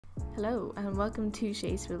Hello and welcome to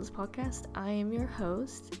Shay's Wheels podcast. I am your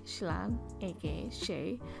host, Lianne, aka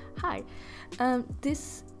Shay. Hi.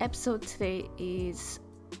 This episode today is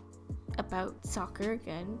about soccer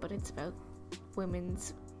again, but it's about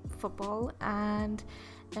women's football, and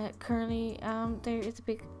currently there is a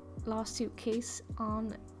big lawsuit case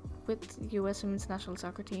on with the US women's national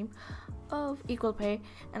soccer team of equal pay,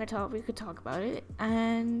 and I thought we could talk about it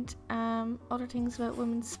and other things about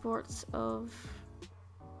women's sports of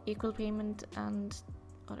equal payment and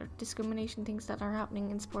other discrimination things that are happening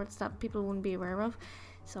in sports that people wouldn't be aware of.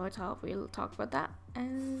 So I thought we'll talk about that,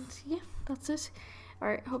 and yeah, that's it.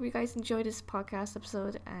 Alright, hope you guys enjoy this podcast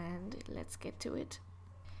episode and let's get to it.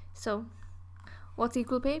 So, what's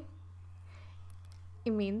equal pay?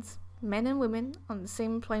 It means men and women on the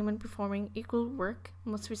same employment performing equal work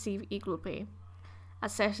must receive equal pay,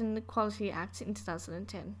 as set in the Equality Act in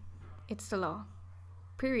 2010. It's the law.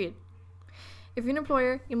 Period. If you're an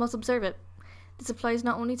employer, you must observe it. This applies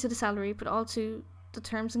not only to the salary, but also the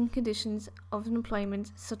terms and conditions of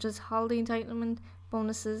employment, such as holiday entitlement,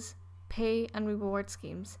 bonuses, pay and reward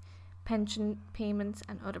schemes, pension payments,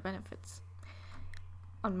 and other benefits.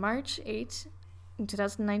 On March 8, in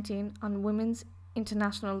 2019, on Women's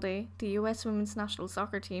International Day, the US Women's National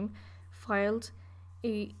Soccer Team filed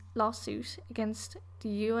a lawsuit against the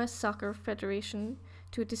US Soccer Federation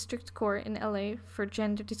to a district court in LA for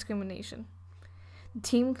gender discrimination. The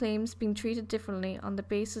team claims being treated differently on the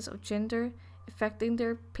basis of gender, affecting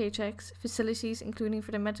their paychecks, facilities, including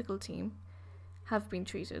for the medical team, have been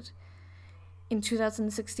treated. In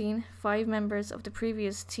 2016, 5 members of the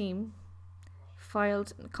previous team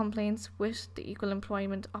filed complaints with the Equal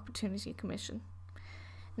Employment Opportunity Commission.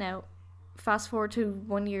 Now, fast forward to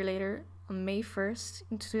 1 year later, on May 1st,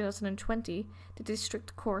 in 2020, the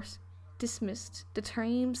district court dismissed the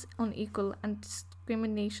team's unequal and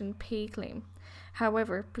discrimination pay claim.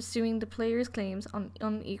 However, pursuing the players' claims on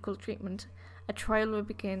unequal treatment, a trial will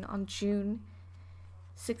begin on June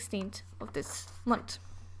 16th of this month.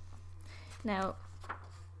 Now,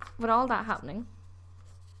 with all that happening,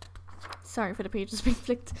 sorry for the pages being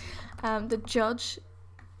flicked, the judge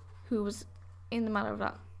who was in the matter of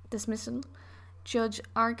that dismissal, Judge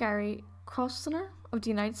R. Gary Costner of the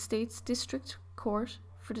United States District Court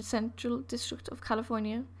for the Central District of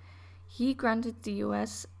California, he granted the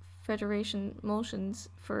U.S. Federation motions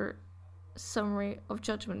for summary of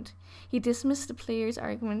judgment. He dismissed the players'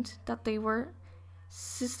 argument that they were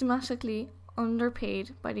systematically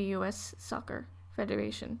underpaid by the U.S. Soccer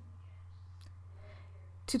Federation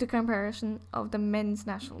to the comparison of the men's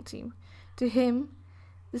national team. To him,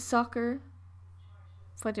 the Soccer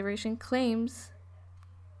Federation claims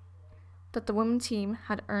that the women's team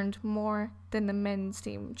had earned more than the men's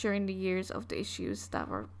team during the years of the issues that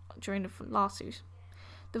were during the lawsuit.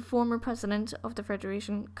 The former president of the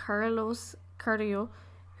federation, Carlos Carrillo,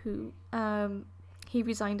 who he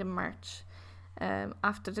resigned in March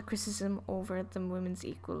after the criticism over the women's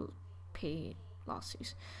equal pay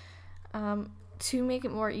lawsuit. To make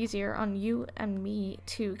it more easier on you and me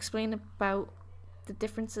to explain about the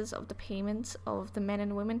differences of the payments of the men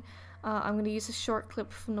and women, I'm going to use a short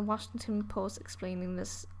clip from the Washington Post explaining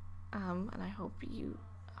this, and I hope you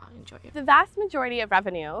enjoy it. The vast majority of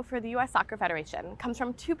revenue for the U.S. Soccer Federation comes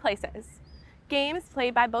from 2 places: games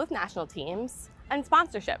played by both national teams and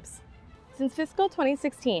sponsorships. Since fiscal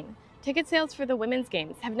 2016, ticket sales for the women's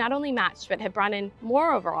games have not only matched but have brought in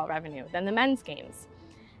more overall revenue than the men's games.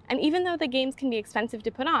 And even though the games can be expensive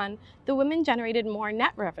to put on, the women generated more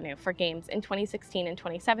net revenue for games in 2016 and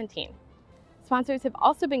 2017. Sponsors have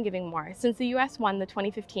also been giving more since the U.S. won the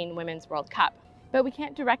 2015 Women's World Cup. But we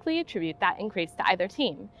can't directly attribute that increase to either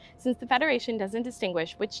team, since the Federation doesn't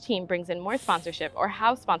distinguish which team brings in more sponsorship or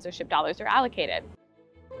how sponsorship dollars are allocated.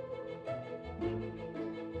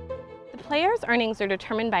 The players' earnings are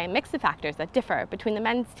determined by a mix of factors that differ between the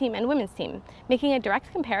men's team and women's team, making a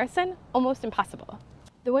direct comparison almost impossible.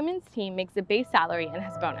 The women's team makes a base salary and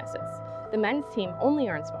has bonuses. The men's team only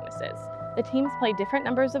earns bonuses. The teams play different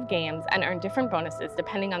numbers of games and earn different bonuses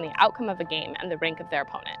depending on the outcome of a game and the rank of their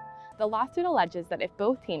opponent. The lawsuit alleges that if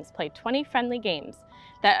both teams played 20 friendly games,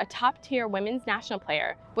 that a top-tier women's national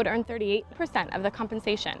player would earn 38% of the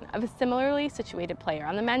compensation of a similarly situated player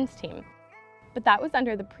on the men's team. But that was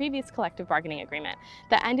under the previous collective bargaining agreement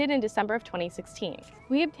that ended in December of 2016.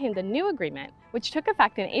 We obtained the new agreement, which took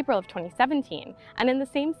effect in April of 2017, and in the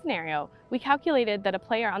same scenario, we calculated that a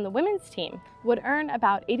player on the women's team would earn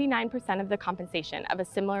about 89% of the compensation of a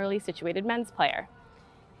similarly situated men's player.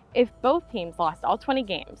 If both teams lost all 20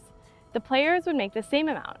 games, the players would make the same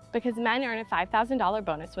amount because men earn a $5,000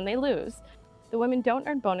 bonus when they lose. The women don't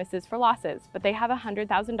earn bonuses for losses, but they have a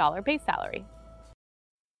 $100,000 base salary.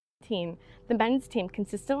 2017, the men's team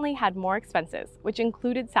consistently had more expenses, which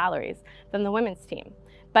included salaries, than the women's team.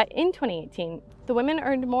 But in 2018, the women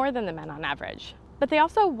earned more than the men on average. But they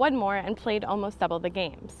also won more and played almost double the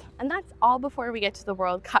games. And that's all before we get to the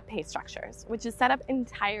World Cup pay structures, which is set up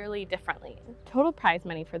entirely differently. Total prize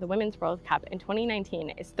money for the Women's World Cup in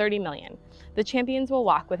 2019 is $30 million. The champions will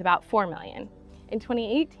walk with about $4 million. In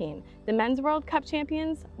 2018, the Men's World Cup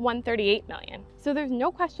champions won $38 million. So there's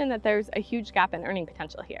no question that there's a huge gap in earning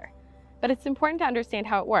potential here. But it's important to understand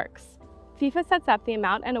how it works. FIFA sets up the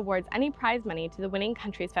amount and awards any prize money to the winning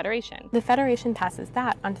country's federation. The federation passes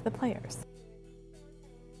that onto the players.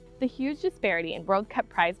 The huge disparity in World Cup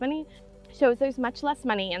prize money shows there's much less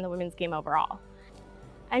money in the women's game overall.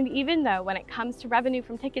 And even though when it comes to revenue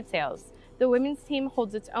from ticket sales, the women's team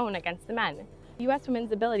holds its own against the men, U.S.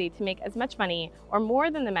 women's ability to make as much money or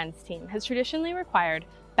more than the men's team has traditionally required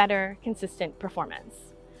better, consistent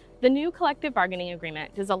performance. The new collective bargaining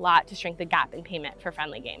agreement does a lot to shrink the gap in payment for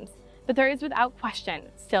friendly games, but there is without question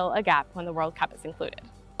still a gap when the World Cup is included.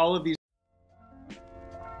 All of these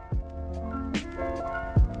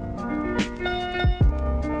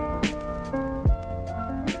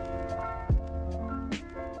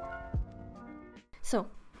So,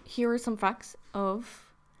 here are some facts of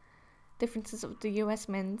differences of the US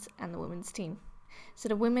men's and the women's team. So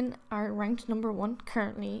the women are ranked number 1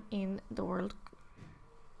 currently in the world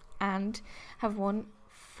and have won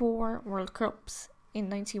 4 World Cups in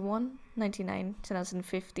 91, 99,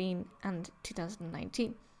 2015 and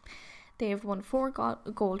 2019. They have won 4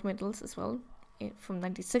 gold medals as well from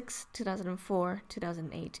 96, 2004,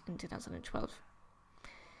 2008 and 2012.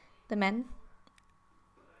 The men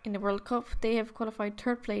in the World Cup, they have qualified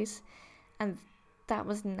 3rd place, and that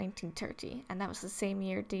was in 1930, and that was the same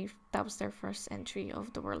year that was their first entry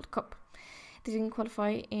of the World Cup. They didn't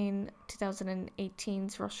qualify in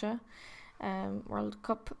 2018's Russia World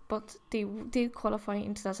Cup, but they did qualify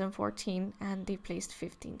in 2014 and they placed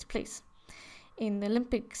 15th place. In the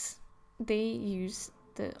Olympics, they used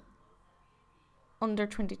the under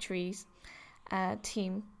 23s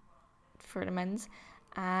team for the men's,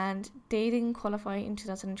 and they didn't qualify in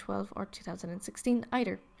 2012 or 2016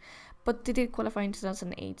 either, but they did qualify in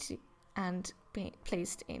 2008 and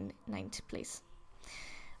placed in 9th place.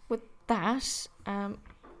 With that,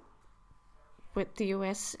 with the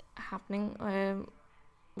US happening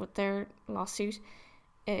with their lawsuit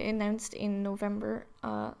announced in November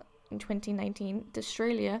in 2019,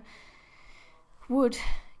 Australia would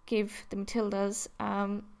give the Matildas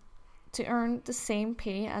to earn the same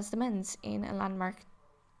pay as the men's in a landmark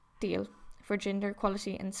deal for gender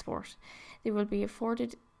equality in sport. They will be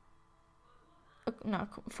afforded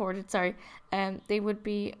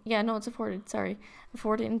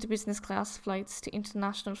into business class flights to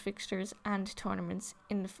international fixtures and tournaments.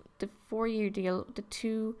 In the 4-year deal, the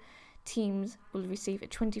 2 teams will receive a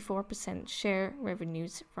 24% share,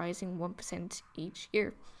 revenues rising 1% each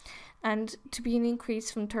year, and to be an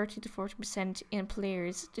increase from 30 to 40% in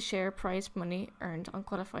players the share prize money earned on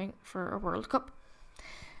qualifying for a World Cup.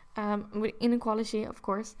 With inequality, of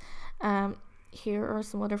course, here are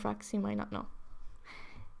some other facts you might not know.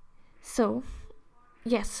 So,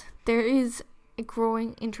 yes, there is a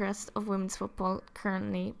growing interest of women's football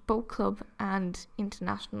currently, both club and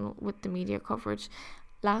international, with the media coverage.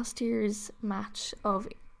 Last year's match of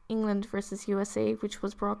England versus USA, which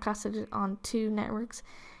was broadcasted on 2 networks,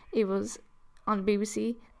 it was on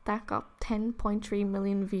BBC, that got 10.3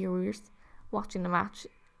 million viewers watching the match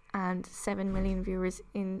and 7 million viewers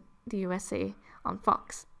in the USA on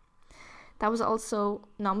Fox. That was also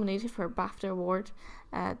nominated for a BAFTA award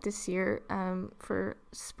this year for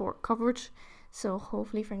sport coverage, so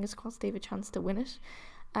hopefully, fingers crossed, they have a chance to win it.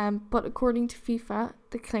 But according to FIFA,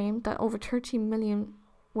 they claim that over 30 million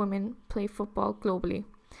women play football globally.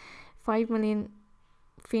 5 million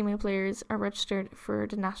female players are registered for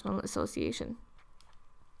the National Association.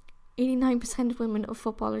 89% of women of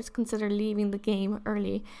footballers consider leaving the game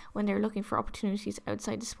early when they're looking for opportunities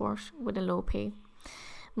outside the sport with a low pay.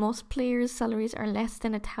 Most players' salaries are less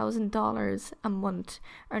than $1,000 a month,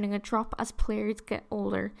 earning a drop as players get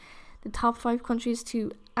older. The top 5 countries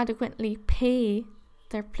to adequately pay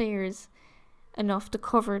their players enough to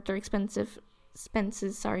cover their expenses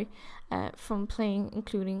from playing,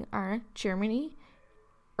 including are Germany,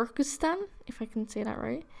 Kyrgyzstan, if I can say that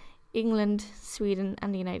right, England, Sweden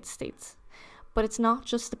and the United States. But it's not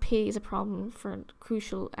just the pay is a problem for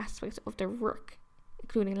crucial aspects of their work,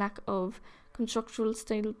 including lack of contractual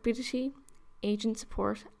stability, agent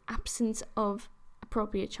support, absence of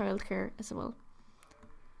appropriate childcare as well.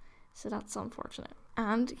 So that's unfortunate.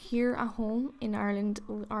 And here at home in Ireland,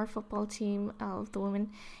 our football team of the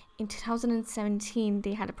women, in 2017,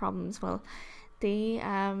 they had a problem as well. They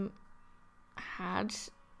had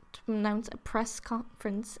to announce a press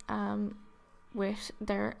conference with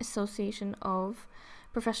their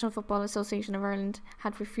Professional Football Association of Ireland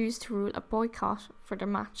had refused to rule a boycott for their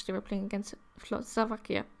match they were playing against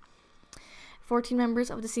Slovakia. 14 members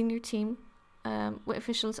of the senior team with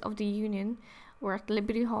officials of the union were at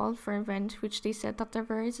Liberty Hall for an event which they said that their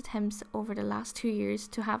various attempts over the last 2 years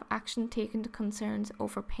to have action taken to concerns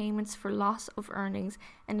over payments for loss of earnings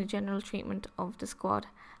and the general treatment of the squad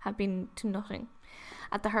have been to nothing.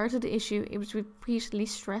 At the heart of the issue, it was repeatedly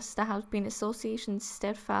stressed that has been association's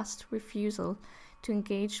steadfast refusal to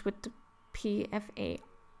engage with the PFAI,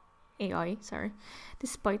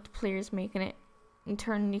 despite the players making it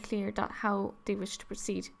internally clear that how they wish to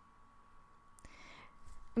proceed.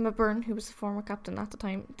 Emma Byrne, who was the former captain at the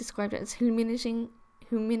time, described it as humiliating.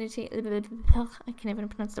 I can't even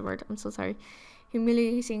pronounce the word. I'm so sorry.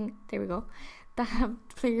 Humiliating. There we go. That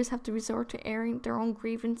players have to resort to airing their own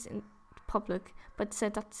grievance in public, but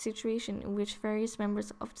said that the situation in which various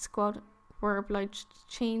members of the squad were obliged to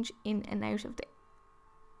change in and out of the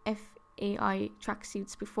FAI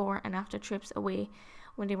tracksuits before and after trips away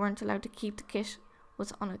when they weren't allowed to keep the kit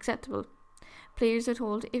was unacceptable. Players are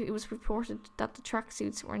told if it was reported that the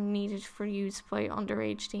tracksuits were needed for use by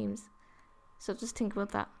underage teams. So just think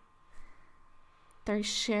about that. They're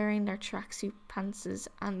sharing their tracksuit pants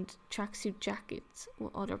and tracksuit jackets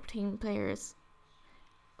with other team players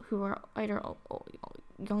who are either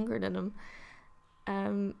younger than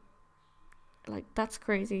them. Like, that's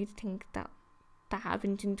crazy to think that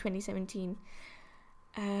happened in 2017.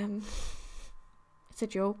 It's a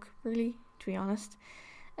joke, really, to be honest.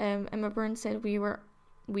 Emma Byrne said, we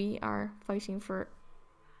are fighting for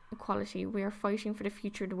equality. We are fighting for the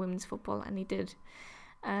future of the women's football, and they did.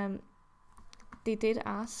 They did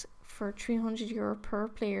ask for €300 per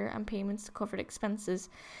player and payments to cover the expenses.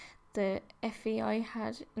 The FAI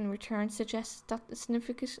had in return suggested that the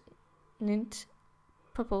significant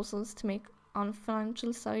proposals to make on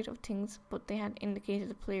financial side of things, but they had indicated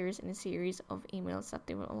to players in a series of emails that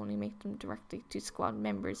they will only make them directly to squad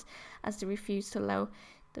members, as they refused to allow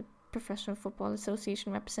the Professional Football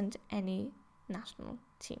Association represent any national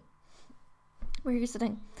team. Well, here's the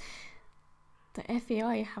thing. The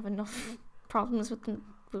FAI have enough problems with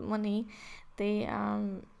money. They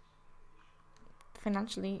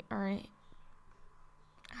financially are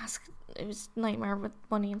it was nightmare with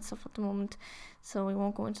money and stuff at the moment, so we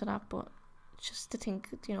won't go into that, but just to think,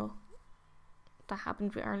 that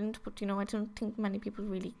happened with Ireland. But I don't think many people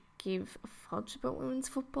really give a fudge about women's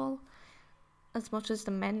football as much as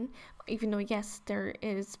the men, even though yes, there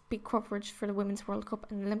is big coverage for the Women's World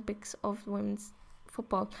Cup and Olympics of women's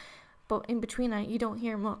football, but in between that you don't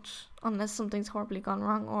hear much unless something's horribly gone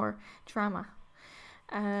wrong or drama.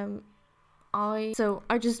 I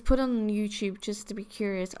just put on YouTube just to be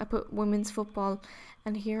curious. I put women's football,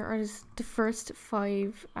 and here are the first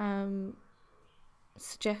 5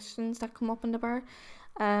 suggestions that come up in the bar.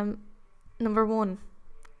 Number 1,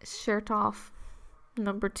 shirt off.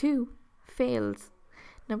 Number 2, fails.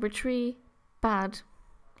 Number 3, bad.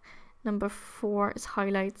 Number 4 is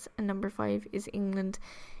highlights, and number 5 is England.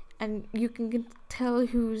 And you can tell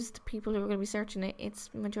who's the people who are going to be searching it.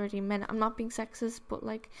 It's majority men. I'm not being sexist, but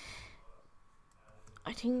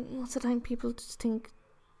I think most of the time people just think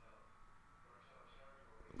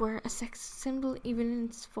we're a sex symbol even in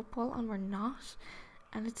football, and we're not,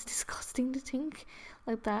 and it's disgusting to think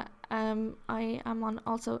like that. I am on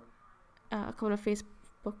also a couple of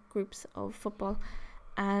Facebook groups of football,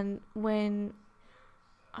 and when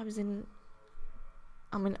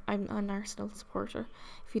I'm an Arsenal supporter,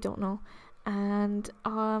 if you don't know, and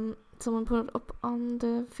someone put it up on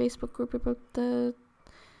the Facebook group about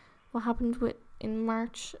what happened in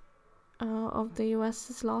March of the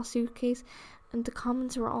US's lawsuit case, and the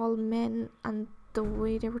comments were all men, and the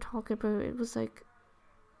way they were talking about it was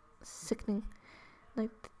sickening.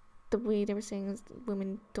 The way they were saying is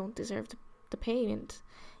women don't deserve the payment.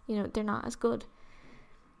 They're not as good.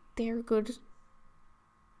 They're good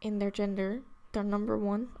in their gender. They're number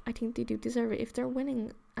 1. I think they do deserve it if they're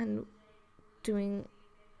winning and doing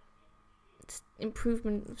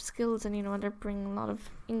improvement of skills, and they're bringing a lot of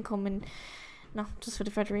income, and not just for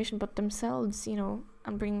the federation but themselves,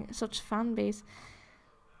 and bring such fan base.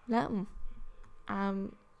 Let them.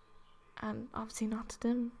 And obviously not to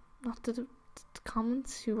them, not to the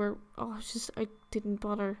comments who were I didn't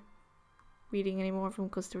bother reading any more of them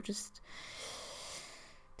because they were just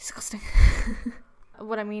disgusting.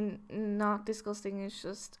 What I mean, not disgusting, is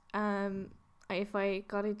just I if I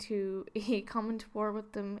got into a comment war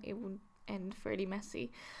with them, it would end fairly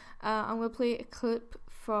messy. I'm going to play a clip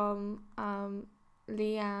from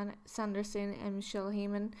Lianne Sanderson and Michelle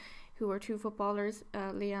Heyman, who are two footballers.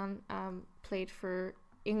 Lianne played for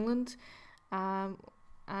England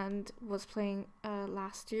and was playing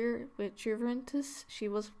last year with Juventus. She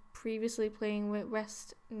was previously playing with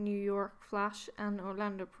West New York Flash and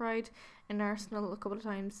Orlando Pride and Arsenal a couple of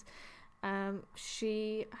times.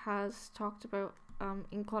 She has talked about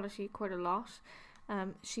inequality quite a lot.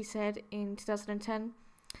 She said in 2010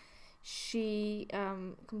 she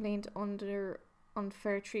complained under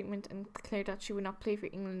unfair treatment and declared that she would not play for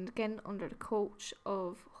England again under the coach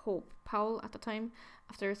of Hope Powell at the time.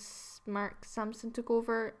 After Mark Sampson took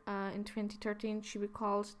over in 2013, she was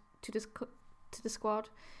called to the squad,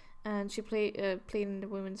 and she played in the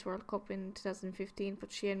Women's World Cup in 2015,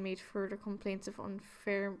 but she had made further complaints of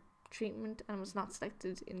unfair treatment and was not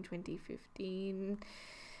selected in 2015.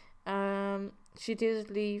 She did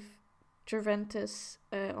leave Juventus,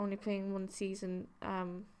 only playing one season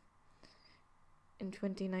in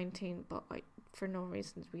 2019, but for no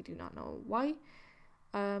reasons we do not know why,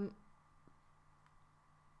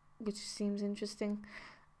 which seems interesting.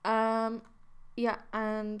 And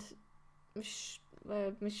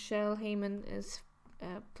Michelle Heyman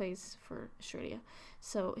plays for Australia.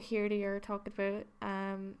 So here they are talking about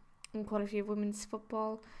inequality of women's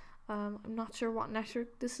football. I'm not sure what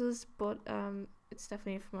network this is, but it's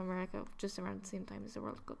definitely from America, just around the same time as the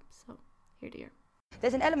World Cup. So here they are.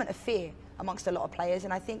 There's an element of fear amongst a lot of players,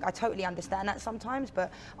 and I think I totally understand that sometimes,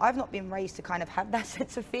 but I've not been raised to kind of have that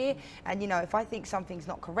sense of fear. And, you know, if I think something's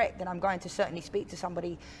not correct, then I'm going to certainly speak to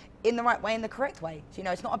somebody in the right way, in the correct way. So, you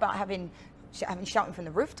know, it's not about having shouting from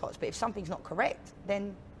the rooftops, but if something's not correct,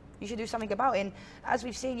 then you should do something about it. And as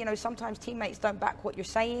we've seen, you know, sometimes teammates don't back what you're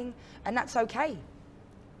saying, and that's okay.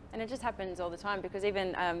 And it just happens all the time, because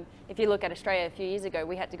even if you look at Australia a few years ago,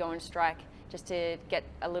 we had to go on strike just to get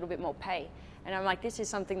a little bit more pay. And I'm like, this is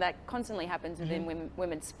something that constantly happens within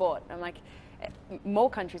women's sport. I'm like, more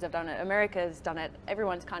countries have done it. America's done it.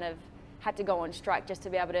 Everyone's kind of had to go on strike just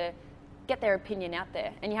to be able to get their opinion out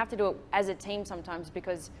there. And you have to do it as a team sometimes,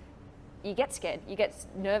 because you get scared. You get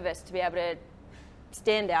nervous to be able to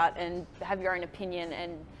stand out and have your own opinion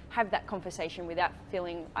and have that conversation without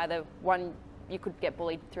feeling either, one, you could get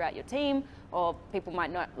bullied throughout your team, or people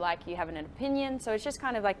might not like you having an opinion. So it's just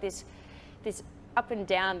kind of like this up and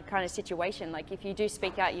down kind of situation. Like if you do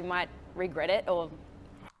speak out, you might regret it. Or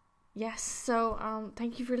yes, so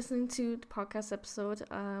thank you for listening to the podcast episode.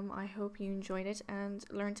 I hope you enjoyed it and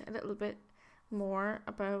learned a little bit more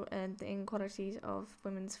about the inequalities of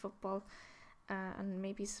women's football, and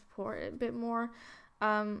maybe support it a bit more.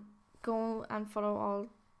 Go and follow all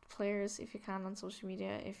players if you can on social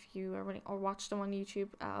media, if you are willing, or watch them on YouTube.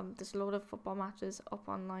 There's a load of football matches up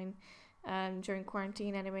online during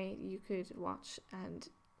quarantine anyway. You could watch and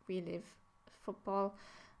relive football.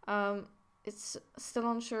 It's still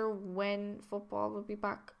unsure when football will be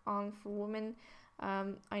back on for women.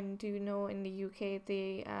 I do know in the UK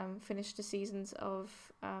they finished the seasons of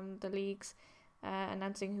the leagues,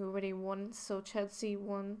 announcing who already won. So Chelsea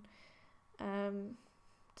won,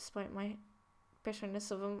 despite my bitterness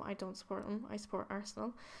of them. I don't support them. I support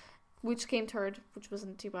Arsenal, which came third, which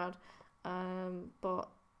wasn't too bad. But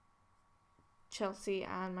Chelsea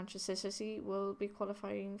and Manchester City will be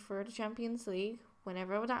qualifying for the Champions League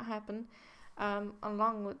whenever that happen.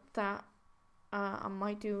 Along with that, I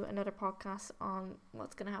might do another podcast on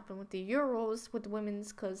what's going to happen with the Euros with the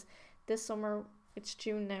women's, because this summer, it's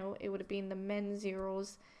June now, it would have been the men's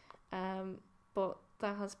Euros, but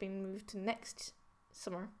that has been moved to next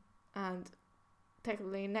summer, and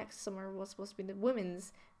technically next summer was supposed to be the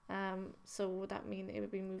women's, so would that mean it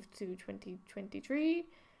would be moved to 2023?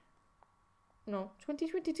 No,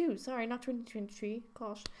 2022, sorry, not 2023,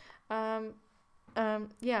 gosh.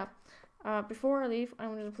 Before I leave, I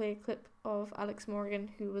wanted to play a clip of Alex Morgan,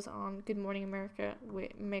 who was on Good Morning America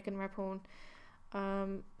with Megan Rapinoe,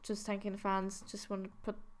 just thanking the fans. Just wanted to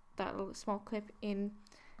put that little small clip in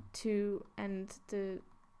to end the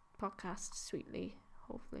podcast sweetly,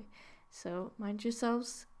 hopefully. So mind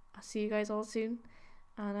yourselves. I'll see you guys all soon,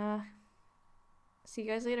 and see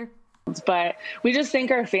you guys later. But we just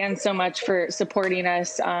thank our fans so much for supporting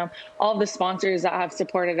us, all the sponsors that have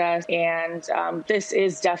supported us. And this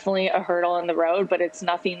is definitely a hurdle in the road, but it's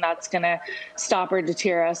nothing that's going to stop or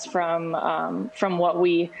deter us from what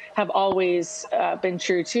we have always been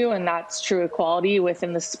true to, and that's true equality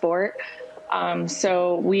within the sport.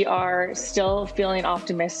 So we are still feeling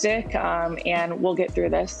optimistic, and we'll get through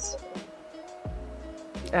this.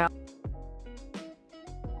 Yeah.